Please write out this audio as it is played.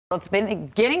It's been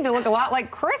beginning to look a lot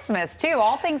like Christmas, too.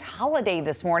 All things holiday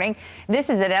this morning. This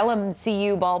is at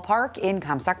LMCU Ballpark in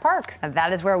Comstock Park. And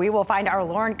that is where we will find our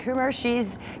Lauren Coomer. She's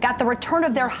got the return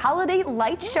of their holiday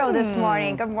light show this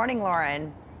morning. Good morning,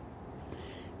 Lauren.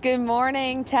 Good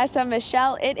morning, Tessa,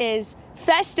 Michelle. It is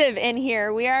festive in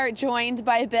here. We are joined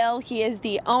by Bill. He is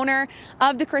the owner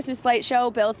of the Christmas Light Show.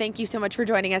 Bill, thank you so much for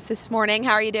joining us this morning.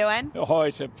 How are you doing? Oh,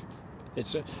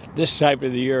 this type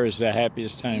of the year is the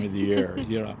happiest time of the year.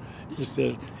 You know, just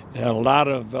a lot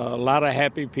of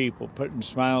happy people putting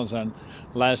smiles on.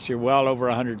 Last year, well over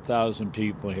 100,000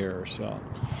 people here. So,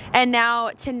 and now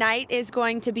tonight is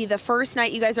going to be the first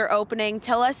night you guys are opening.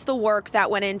 Tell us the work that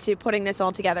went into putting this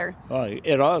all together.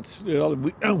 Our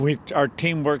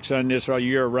team works on this all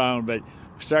year round, but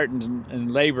starting in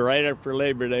right after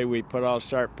Labor Day, we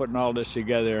start putting all this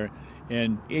together.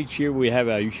 And each year we have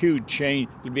a huge change.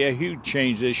 It'll be a huge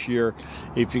change this year.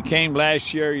 If you came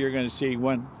last year, you're going to see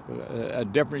a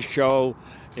different show.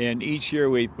 And each year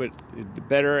we put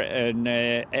better and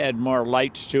add more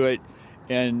lights to it.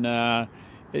 And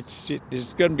it's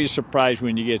going to be a surprise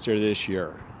when you get there this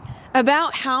year.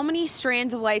 About how many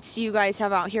strands of lights do you guys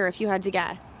have out here, if you had to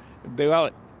guess?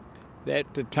 Well,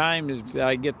 at the time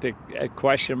I get the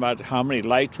question about how many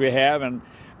lights we have, and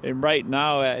right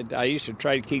now, I used to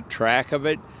try to keep track of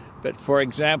it. But for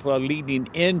example, leading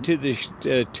into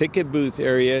the ticket booth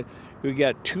area, we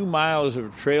got 2 miles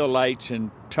of trail lights and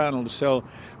tunnels. So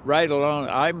right along,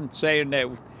 I'm saying that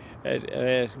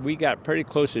we got pretty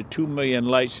close to 2 million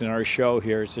lights in our show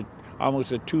here. It's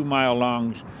almost a 2-mile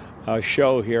long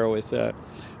show here with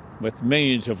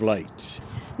millions of lights.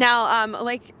 Now,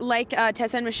 like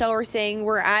Tessa and Michelle were saying,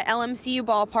 we're at LMCU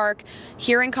Ballpark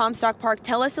here in Comstock Park.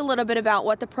 Tell us a little bit about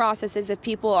what the process is if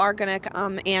people are going to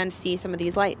come and see some of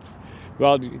these lights.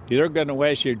 Well, you're going to,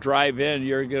 as you drive in,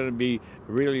 you're going to be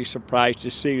really surprised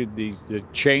to see the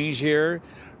change here.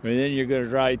 And then you're going to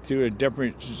drive through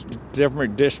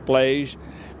different displays.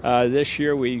 This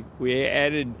year we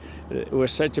added, it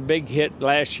was such a big hit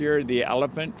last year, the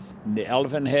elephant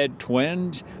had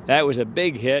twins. That was a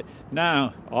big hit.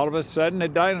 Now, all of a sudden, the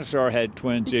dinosaur had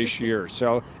twins this year.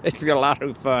 So it's a lot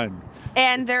of fun.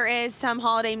 And there is some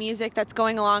holiday music that's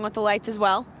going along with the lights as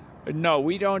well? No,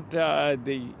 we don't.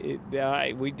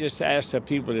 We just ask the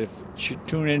people to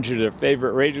tune into their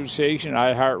favorite radio station,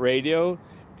 iHeartRadio,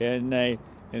 and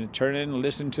turn in and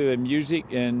listen to the music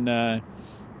and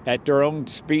at their own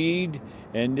speed,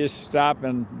 and just stop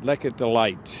and look at the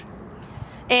lights.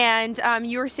 And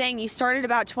you were saying you started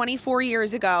about 24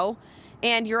 years ago,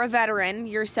 and you're a veteran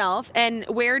yourself. And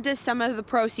where does some of the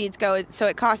proceeds go? So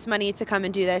it costs money to come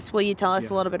and do this. Will you tell us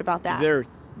a little bit about that?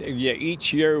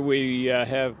 Each year we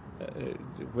have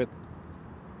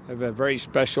a very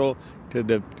special to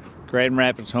the Grand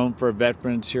Rapids Home for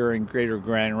Veterans here in Greater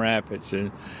Grand Rapids,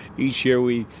 and each year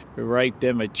we write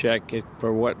them a check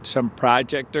for some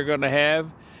project they're going to have.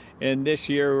 And this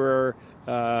year we're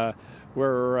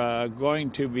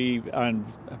going to be on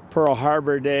Pearl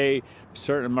Harbor Day. A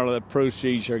certain amount of the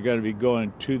proceeds are going to be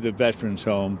going to the Veterans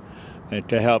Home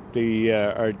to help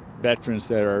our veterans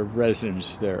that are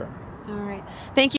residents there. All right. Thank you.